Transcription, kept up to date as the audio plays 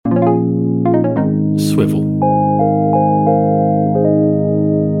Swivel.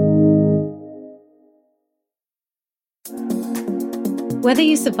 Whether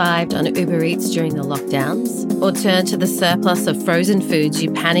you survived on Uber Eats during the lockdowns or turned to the surplus of frozen foods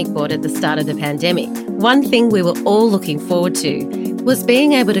you panic bought at the start of the pandemic, one thing we were all looking forward to was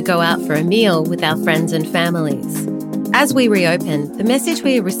being able to go out for a meal with our friends and families. As we reopen, the message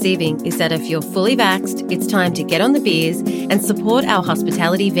we are receiving is that if you're fully vaxxed, it's time to get on the beers and support our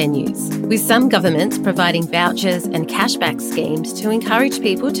hospitality venues, with some governments providing vouchers and cashback schemes to encourage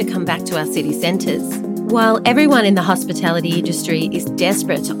people to come back to our city centres. While everyone in the hospitality industry is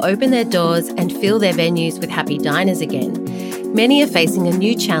desperate to open their doors and fill their venues with happy diners again, many are facing a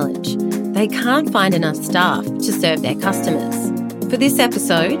new challenge. They can't find enough staff to serve their customers. For this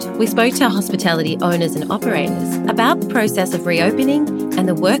episode, we spoke to hospitality owners and operators about the process of reopening and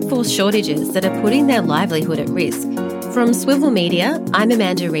the workforce shortages that are putting their livelihood at risk. From Swivel Media, I'm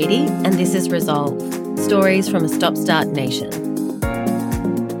Amanda Reedy, and this is Resolve, stories from a stop-start nation.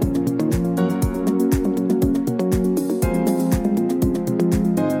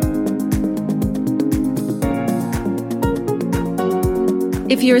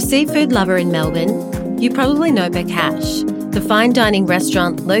 If you're a seafood lover in Melbourne, you probably know Bakash, the fine dining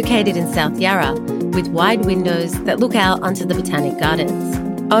restaurant located in South Yarra with wide windows that look out onto the Botanic Gardens.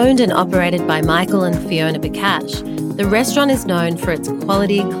 Owned and operated by Michael and Fiona Bakash, the restaurant is known for its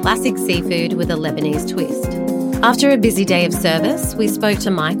quality classic seafood with a Lebanese twist. After a busy day of service, we spoke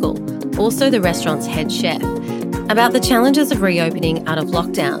to Michael, also the restaurant's head chef, about the challenges of reopening out of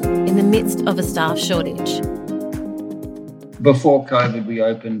lockdown in the midst of a staff shortage. Before COVID, we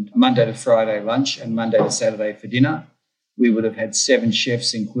opened Monday to Friday lunch and Monday to Saturday for dinner. We would have had 7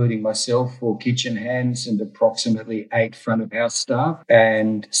 chefs, including myself, 4 kitchen hands and approximately 8 front of house staff.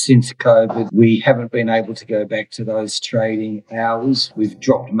 And since COVID, we haven't been able to go back to those trading hours. We've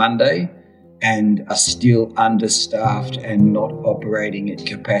dropped Monday and are still understaffed and not operating at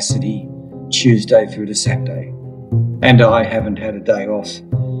capacity Tuesday through to Saturday. And I haven't had a day off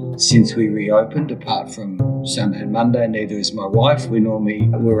since we reopened, apart from Sunday and Monday. Neither is my wife. We normally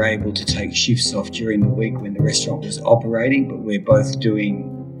were able to take shifts off during the week when the restaurant was operating, but we're both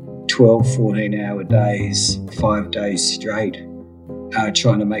doing 12, 14-hour days, 5 days straight,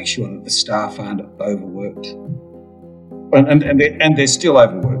 trying to make sure that the staff aren't overworked. And they're still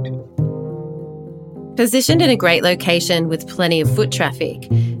overworked. Positioned in a great location with plenty of foot traffic,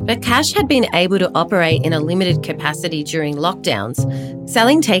 Bakash had been able to operate in a limited capacity during lockdowns,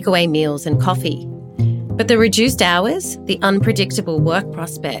 selling takeaway meals and coffee. But the reduced hours, the unpredictable work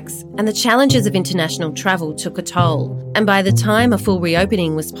prospects, and the challenges of international travel took a toll. And by the time a full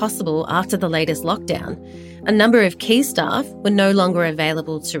reopening was possible after the latest lockdown, a number of key staff were no longer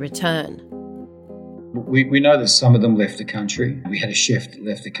available to return. We know that some of them left the country. We had a chef that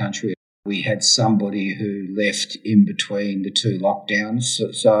left the country. We had somebody who left in between the 2 lockdowns.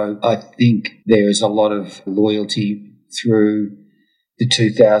 So I think there is a lot of loyalty through the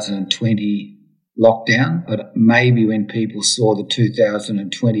 2020 lockdown, but maybe when people saw the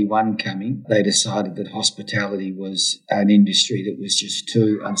 2021 coming, they decided that hospitality was an industry that was just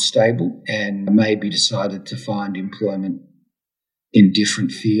too unstable and maybe decided to find employment in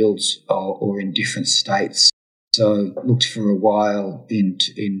different fields or in different states. So looked for a while in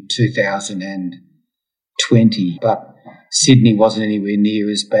 2020, but Sydney wasn't anywhere near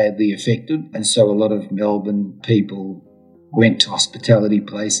as badly affected, and so a lot of Melbourne people went to hospitality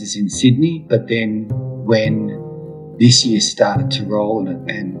places in Sydney. But then when this year started to roll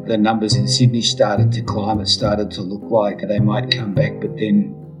and the numbers in Sydney started to climb, it started to look like they might come back, but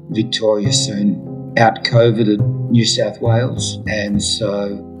then Victoria soon out-COVIDed New South Wales, and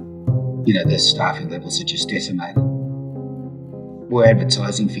so the staffing levels are just decimated. We're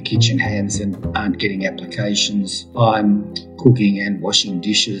advertising for kitchen hands and aren't getting applications. I'm cooking and washing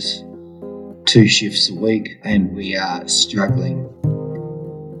dishes 2 shifts a week, and we are struggling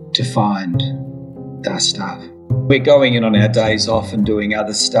to find our staff. We're going in on our days off and doing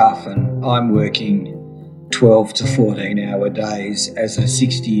other stuff, and I'm working 12 to 14-hour days as a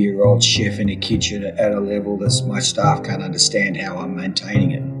 60-year-old chef in a kitchen at a level that my staff can't understand how I'm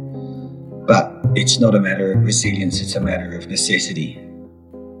maintaining it. But it's not a matter of resilience, it's a matter of necessity.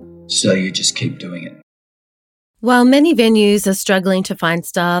 So you just keep doing it. While many venues are struggling to find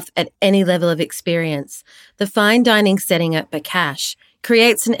staff at any level of experience, the fine dining setting at Bakash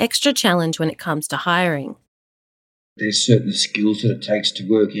creates an extra challenge when it comes to hiring. There's certain skills that it takes to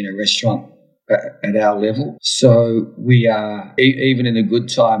work in a restaurant at our level. So we are, even in the good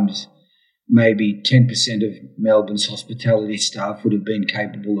times, maybe 10% of Melbourne's hospitality staff would have been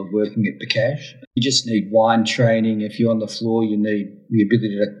capable of working at Bakash. You just need wine training. If you're on the floor, you need the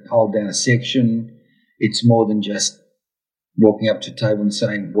ability to hold down a section. It's more than just walking up to a table and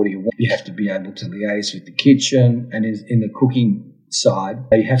saying, what do you want? You have to be able to liaise with the kitchen. And in the cooking side,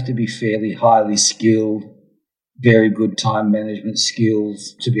 you have to be fairly highly skilled, very good time management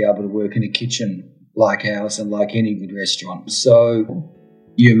skills to be able to work in a kitchen like ours and like any good restaurant. So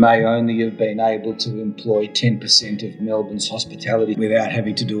you may only have been able to employ 10% of Melbourne's hospitality without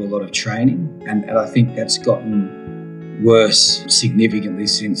having to do a lot of training. And I think that's gotten worse significantly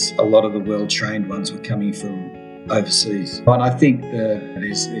since a lot of the well-trained ones were coming from overseas. And I think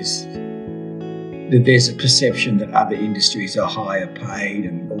there's a perception that other industries are higher paid,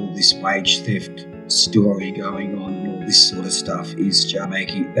 and all this wage theft story going on and all this sort of stuff is just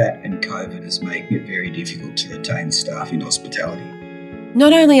making that, and COVID is making it very difficult to retain staff in hospitality.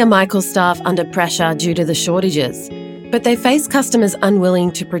 Not only are Michael's staff under pressure due to the shortages, but they face customers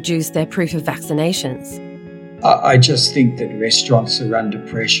unwilling to produce their proof of vaccinations. I just think that restaurants are under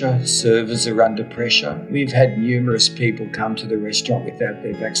pressure, servers are under pressure. We've had numerous people come to the restaurant without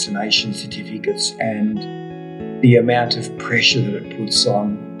their vaccination certificates, and the amount of pressure that it puts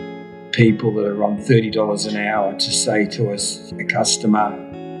on people that are on $30 an hour to say to us, a customer,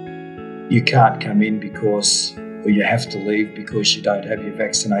 you can't come in or you have to leave because you don't have your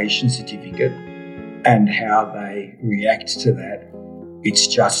vaccination certificate, and how they react to that, it's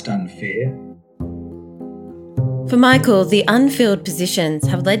just unfair. For Michael, the unfilled positions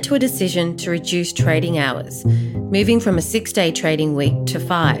have led to a decision to reduce trading hours, moving from a 6-day trading week to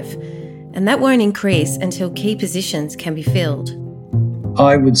 5, and that won't increase until key positions can be filled.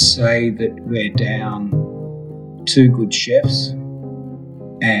 I would say that we're down 2 good chefs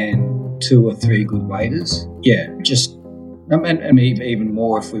and 2 or 3 good waiters. Yeah, and even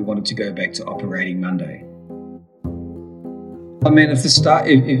more if we wanted to go back to operating Monday. I mean,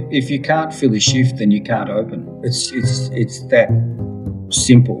 if you can't fill a shift, then you can't open. It's that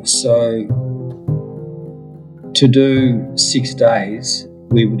simple. So to do 6 days,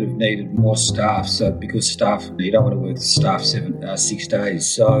 we would have needed more staff. So because you don't want to work the staff 6 days.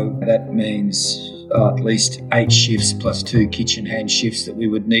 So that means at least 8 shifts plus 2 kitchen hand shifts that we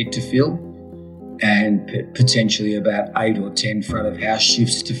would need to fill, and potentially about 8 or 10 front of house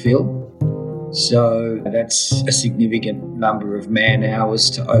shifts to fill. So that's a significant number of man hours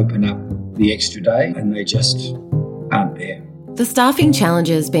to open up the extra day, and they just aren't there. The staffing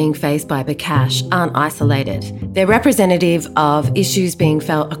challenges being faced by Bakash aren't isolated. They're representative of issues being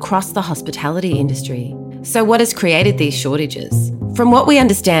felt across the hospitality industry. So what has created these shortages? From what we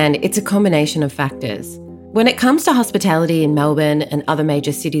understand, it's a combination of factors. When it comes to hospitality in Melbourne and other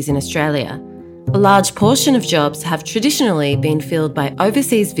major cities in Australia, a large portion of jobs have traditionally been filled by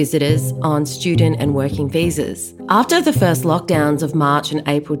overseas visitors on student and working visas. After the first lockdowns of March and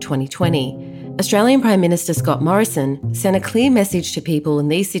April 2020, Australian Prime Minister Scott Morrison sent a clear message to people in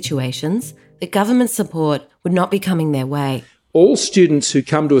these situations that government support would not be coming their way. All students who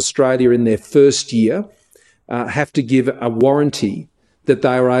come to Australia in their first year have to give a warranty that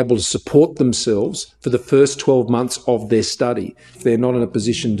they are able to support themselves for the first 12 months of their study. If they're not in a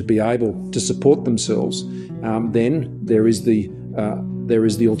position to be able to support themselves, then there is the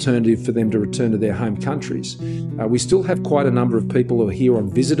alternative for them to return to their home countries. We still have quite a number of people who are here on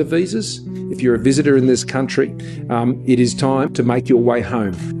visitor visas. If you're a visitor in this country, it is time to make your way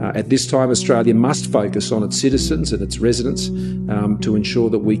home. At this time, Australia must focus on its citizens and its residents to ensure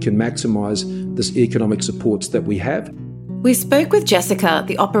that we can maximise the economic supports that we have. We spoke with Jessica,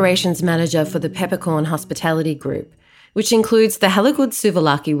 the operations manager for the Peppercorn Hospitality Group, which includes the Helagood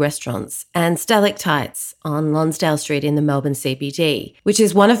Souvlaki restaurants and Stalactites on Lonsdale Street in the Melbourne CBD, which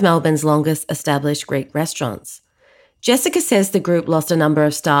is one of Melbourne's longest established Greek restaurants. Jessica says the group lost a number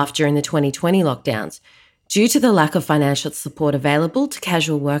of staff during the 2020 lockdowns due to the lack of financial support available to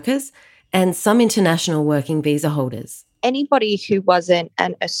casual workers and some international working visa holders. Anybody who wasn't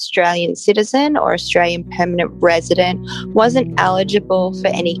an Australian citizen or Australian permanent resident wasn't eligible for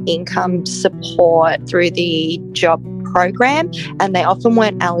any income support through the job program, and they often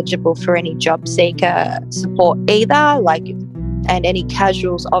weren't eligible for any job seeker support either. And any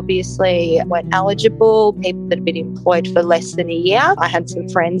casuals obviously weren't eligible, people that had been employed for less than a year. I had some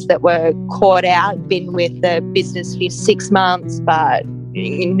friends that were caught out, been with the business for 6 months, but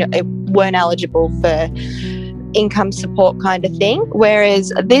weren't eligible for income support kind of thing.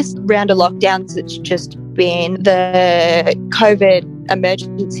 Whereas this round of lockdowns, it's just been the COVID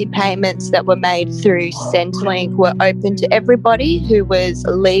emergency payments that were made through Centrelink were open to everybody who was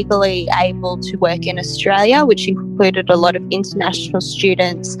legally able to work in Australia, which included a lot of international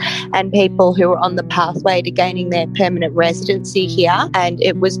students and people who were on the pathway to gaining their permanent residency here. And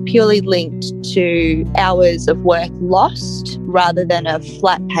it was purely linked to hours of work lost rather than a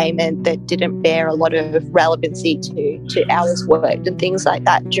flat payment that didn't bear a lot of relevancy to hours worked and things like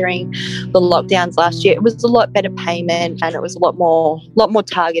that during the lockdowns last year. It was a lot better payment and it was a lot more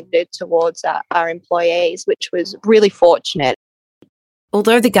targeted towards our employees, which was really fortunate.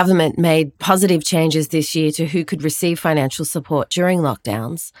 Although the government made positive changes this year to who could receive financial support during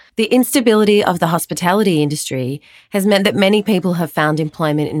lockdowns, the instability of the hospitality industry has meant that many people have found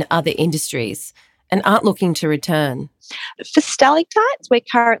employment in other industries and aren't looking to return. For stalactites, we're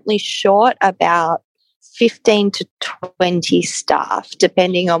currently short about 15 to 20 staff,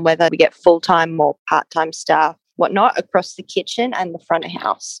 depending on whether we get full-time or part-time staff, whatnot, across the kitchen and the front of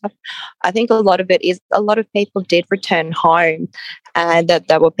house. I think a lot of it is a lot of people did return home and that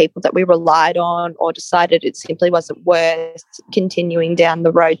there were people that we relied on or decided it simply wasn't worth continuing down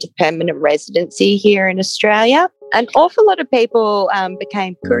the road to permanent residency here in Australia. An awful lot of people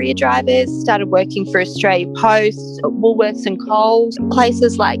became courier drivers, started working for Australia Post, Woolworths and Coles,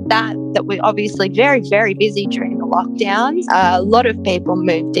 places like that were obviously very, very busy during the lockdowns. A lot of people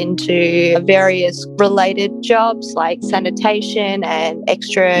moved into various related jobs like sanitation and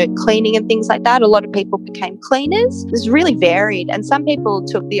extra cleaning and things like that. A lot of people became cleaners. It was really varied. And some people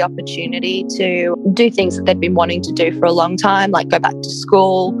took the opportunity to do things that they'd been wanting to do for a long time, like go back to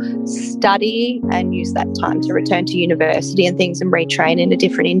school, study, and use that time to return to university and things and retrain in a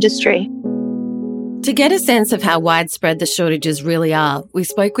different industry. To get a sense of how widespread the shortages really are, we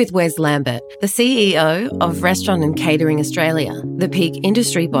spoke with Wes Lambert, the CEO of Restaurant and Catering Australia, the peak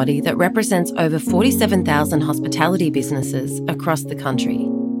industry body that represents over 47,000 hospitality businesses across the country.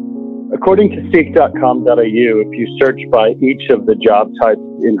 According to seek.com.au, if you search by each of the job types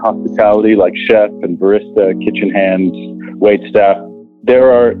in hospitality, like chef and barista, kitchen hands, waitstaff,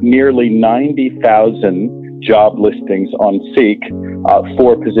 there are nearly 90,000 job listings on Seek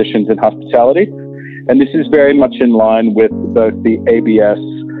for positions in hospitality. And this is very much in line with both the ABS,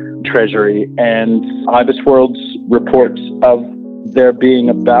 Treasury, and IBISWorld's reports of there being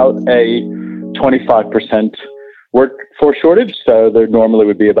about a 25% workforce shortage. So there normally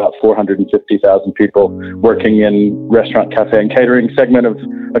would be about 450,000 people working in restaurant, cafe, and catering segment of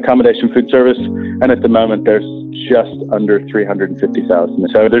accommodation food service. And at the moment, there's just under 350,000.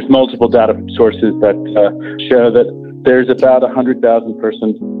 So there's multiple data sources that show that there's about 100,000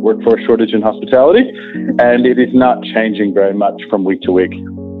 person workforce shortage in hospitality, and it is not changing very much from week to week.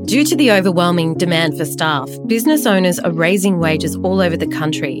 Due to the overwhelming demand for staff, business owners are raising wages all over the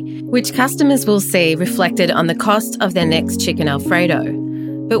country, which customers will see reflected on the cost of their next chicken Alfredo.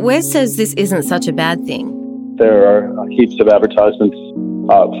 But Wes says this isn't such a bad thing. There are heaps of advertisements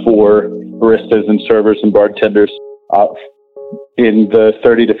for baristas and servers and bartenders in the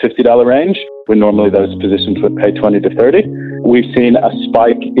 $30 to $50 range, when normally those positions would pay $20 to $30. We've seen a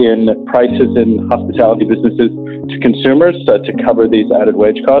spike in prices in hospitality businesses to consumers to cover these added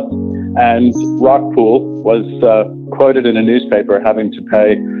wage costs. And Rockpool was quoted in a newspaper having to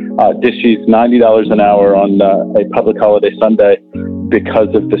pay dishies $90 an hour on a public holiday Sunday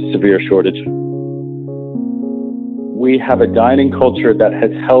because of the severe shortage. We have a dining culture that has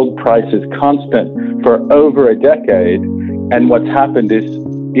held prices constant for over a decade. And what's happened is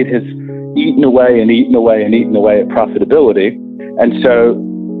it has eaten away and eaten away and eaten away at profitability. And so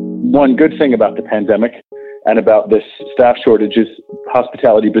one good thing about the pandemic and about this staff shortage is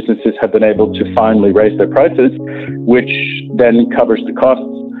hospitality businesses have been able to finally raise their prices, which then covers the costs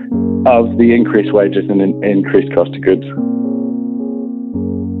of the increased wages and increased cost of goods.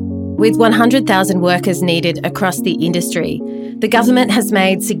 With 100,000 workers needed across the industry, the government has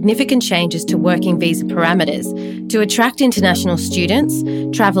made significant changes to working visa parameters to attract international students,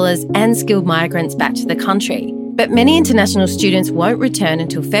 travellers and skilled migrants back to the country. But many international students won't return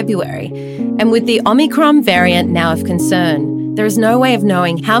until February. And with the Omicron variant now of concern, there is no way of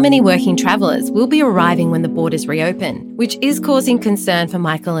knowing how many working travellers will be arriving when the borders reopen, which is causing concern for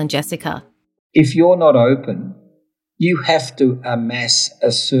Michael and Jessica. If you're not open, you have to amass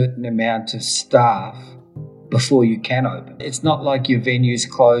a certain amount of staff before you can open. It's not like your venue's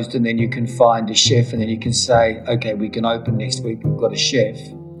closed and then you can find a chef and then you can say, okay, we can open next week, we've got a chef.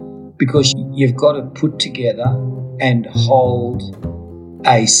 Because you've got to put together and hold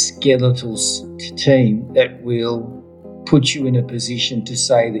a skeletal team that will put you in a position to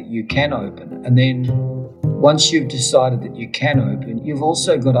say that you can open. And then once you've decided that you can open, you've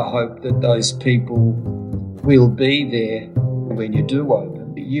also got to hope that those people will be there when you do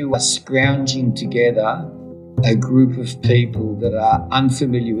open, you are scrounging together a group of people that are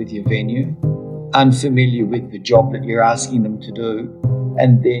unfamiliar with your venue, unfamiliar with the job that you're asking them to do,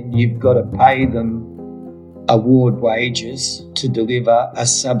 and then you've got to pay them award wages to deliver a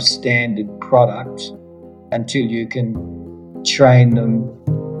substandard product until you can train them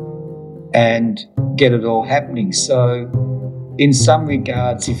and get it all happening. So in some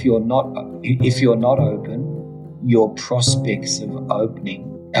regards, if you're not open, your prospects of opening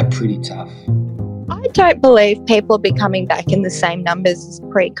are pretty tough. I don't believe people will be coming back in the same numbers as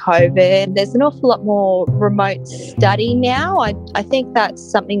pre-COVID. There's an awful lot more remote study now. I think that's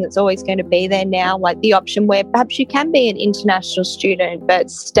something that's always going to be there now, like the option where perhaps you can be an international student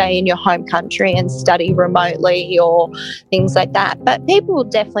but stay in your home country and study remotely or things like that. But people will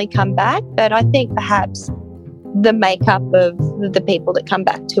definitely come back. But I think perhaps the makeup of the people that come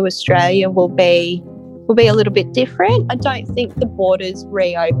back to Australia will be a little bit different. I don't think the borders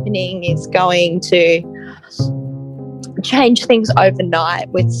reopening is going to change things overnight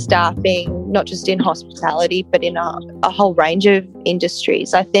with staffing, not just in hospitality, but in a whole range of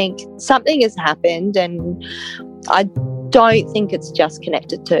industries. I think something has happened, and I don't think it's just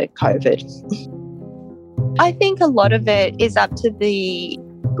connected to COVID. I think a lot of it is up to the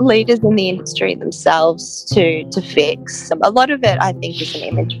leaders in the industry themselves to fix. A lot of it, I think, is an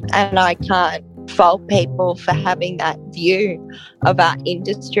image, and I can't fault people for having that view of our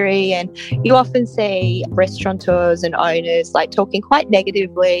industry. And you often see restaurateurs and owners like talking quite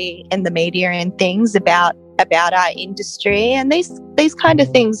negatively in the media and things about our industry, and these kind of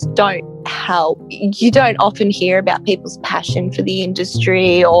things don't help. You don't often hear about people's passion for the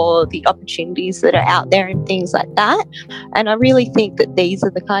industry or the opportunities that are out there and things like that. And I really think that these are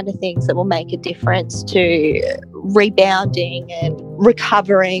the kind of things that will make a difference to rebounding and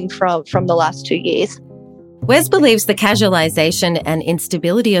recovering from the last 2 years. Wes believes the casualisation and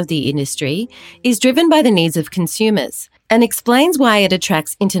instability of the industry is driven by the needs of consumers and explains why it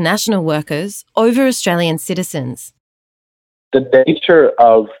attracts international workers over Australian citizens. The nature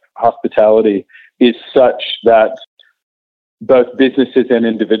of hospitality is such that both businesses and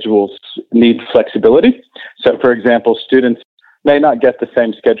individuals need flexibility. So, for example, students may not get the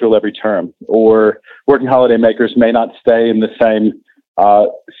same schedule every term, or working holiday makers may not stay in the same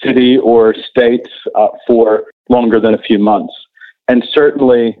city or state for longer than a few months. And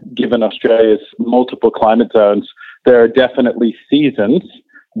certainly, given Australia's multiple climate zones, there are definitely seasons,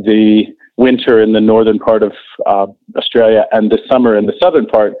 the winter in the northern part of Australia and the summer in the southern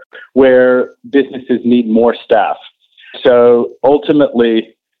part, where businesses need more staff. So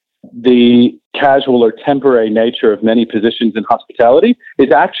ultimately, the casual or temporary nature of many positions in hospitality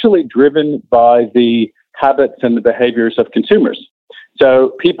is actually driven by the habits and the behaviors of consumers.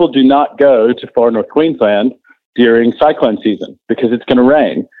 So people do not go to far north Queensland during cyclone season because it's going to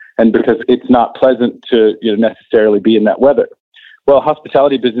rain and because it's not pleasant to necessarily be in that weather. Well,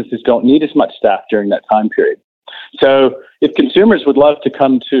 hospitality businesses don't need as much staff during that time period. So if consumers would love to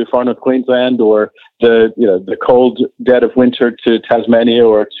come to far north Queensland or the cold dead of winter to Tasmania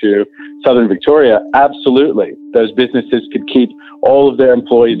or to southern Victoria, absolutely. Those businesses could keep all of their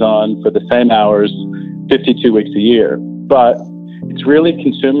employees on for the same hours, 52 weeks a year. But it's really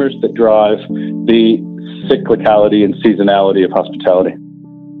consumers that drive the cyclicality and seasonality of hospitality.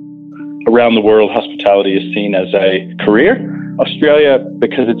 Around the world, hospitality is seen as a career. Australia,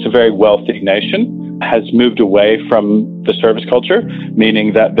 because it's a very wealthy nation, has moved away from the service culture,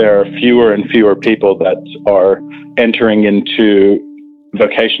 meaning that there are fewer and fewer people that are entering into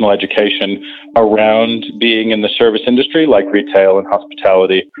vocational education around being in the service industry, like retail and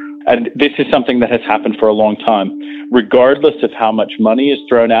hospitality. And this is something that has happened for a long time. Regardless of how much money is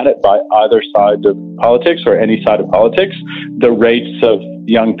thrown at it by either side of politics or any side of politics, the rates of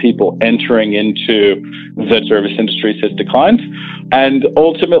young people entering into the service industries has declined. And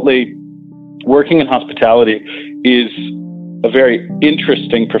ultimately, working in hospitality is a very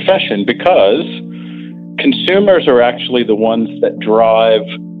interesting profession because consumers are actually the ones that drive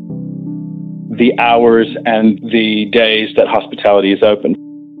the hours and the days that hospitality is open.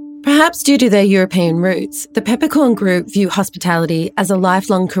 Perhaps due to their European roots, the Peppercorn Group view hospitality as a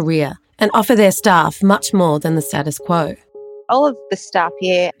lifelong career and offer their staff much more than the status quo. All of the staff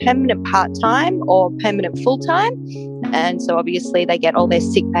here, permanent part-time or permanent full-time. And so obviously they get all their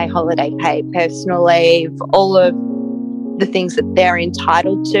sick pay, holiday pay, personal leave, all of the things that they're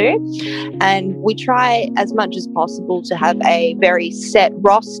entitled to. And we try as much as possible to have a very set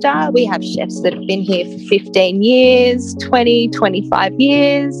roster. We have chefs that have been here for 15 years, 20, 25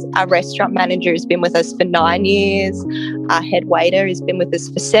 years. Our restaurant manager has been with us for 9 years. Our head waiter has been with us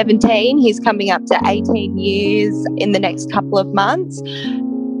for 17. He's coming up to 18 years in the next couple of months.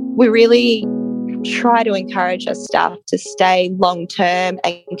 We really try to encourage our staff to stay long term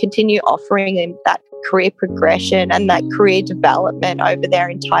and continue offering them that career progression and that career development over their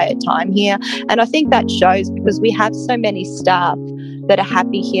entire time here. And I think that shows because we have so many staff that are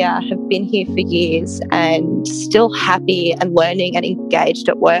happy here, have been here for years and still happy and learning and engaged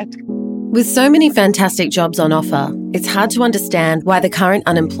at work. With so many fantastic jobs on offer, it's hard to understand why the current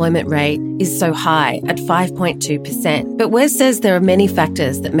unemployment rate is so high at 5.2%. But Wes says there are many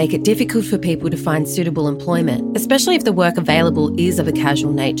factors that make it difficult for people to find suitable employment, especially if the work available is of a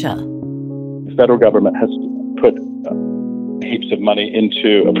casual nature. The federal government has put heaps of money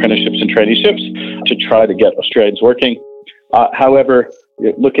into apprenticeships and traineeships to try to get Australians working. However,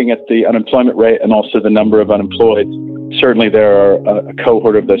 looking at the unemployment rate and also the number of unemployed, certainly there are a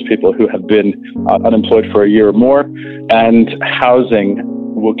cohort of those people who have been unemployed for a year or more, and housing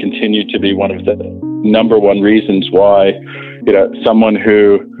will continue to be one of the number one reasons why, someone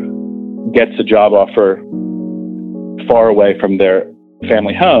who gets a job offer far away from their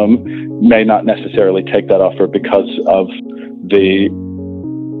family home may not necessarily take that offer because of the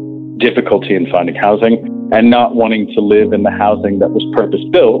difficulty in finding housing and not wanting to live in the housing that was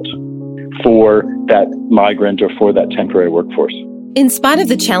purpose-built for that migrant or for that temporary workforce. In spite of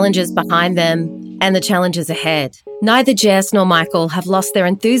the challenges behind them and the challenges ahead, neither Jess nor Michael have lost their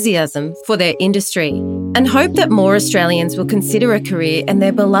enthusiasm for their industry and hope that more Australians will consider a career in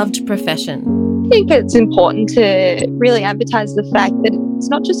their beloved profession. I think it's important to really advertise the fact that it's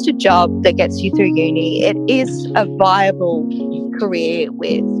not just a job that gets you through uni. It is a viable career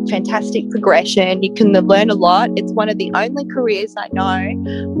with fantastic progression. You can learn a lot. It's one of the only careers I know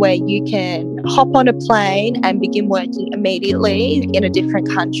where you can hop on a plane and begin working immediately in a different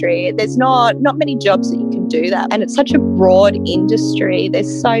country. There's not many jobs that you can do that. And it's such a broad industry.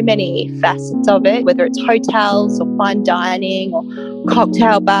 There's so many facets of it, whether it's hotels or fine dining or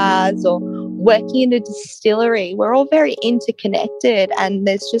cocktail bars or working in a distillery. We're all very interconnected and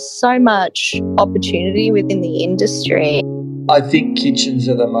there's just so much opportunity within the industry. I think kitchens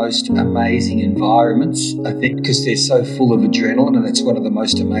are the most amazing environments, I think, because they're so full of adrenaline, and it's one of the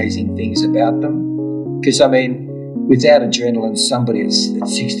most amazing things about them. Because, without adrenaline, somebody at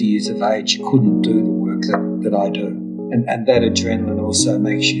 60 years of age couldn't do the work that I do. And that adrenaline also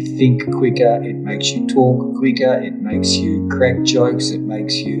makes you think quicker, it makes you talk quicker, it makes you crack jokes, it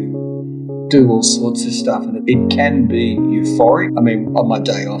makes you do all sorts of stuff, and it can be euphoric. On my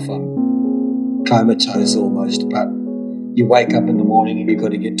day off, I'm comatose almost, but you wake up in the morning and you've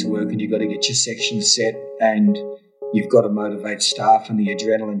got to get to work and you've got to get your section set and you've got to motivate staff and the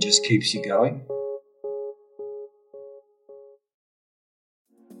adrenaline just keeps you going.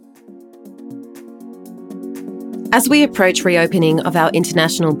 As we approach reopening of our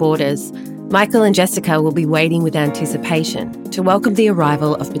international borders, Michael and Jessica will be waiting with anticipation to welcome the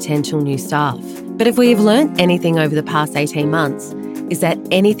arrival of potential new staff. But if we have learnt anything over the past 18 months, is that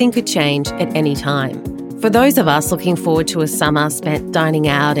anything could change at any time. For those of us looking forward to a summer spent dining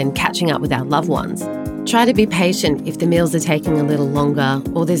out and catching up with our loved ones, try to be patient if the meals are taking a little longer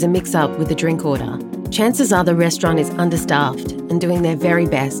or there's a mix-up with the drink order. Chances are the restaurant is understaffed and doing their very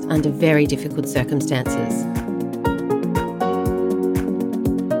best under very difficult circumstances.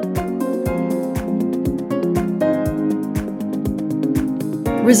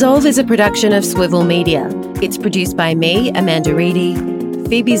 Resolve is a production of Swivel Media. It's produced by me, Amanda Reedy,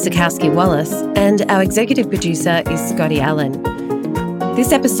 Phoebe Zakowski-Wallace, and our executive producer is Scotty Allen.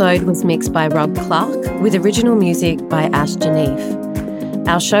 This episode was mixed by Rob Clark with original music by Ash Janif.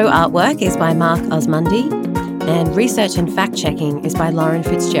 Our show artwork is by Mark Osmundi and research and fact-checking is by Lauren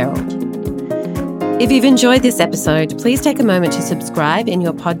Fitzgerald. If you've enjoyed this episode, please take a moment to subscribe in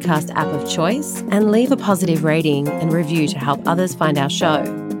your podcast app of choice and leave a positive rating and review to help others find our show.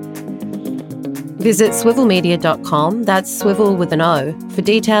 Visit swivelmedia.com, that's swivel with an O, for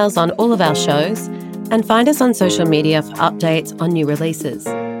details on all of our shows, and find us on social media for updates on new releases.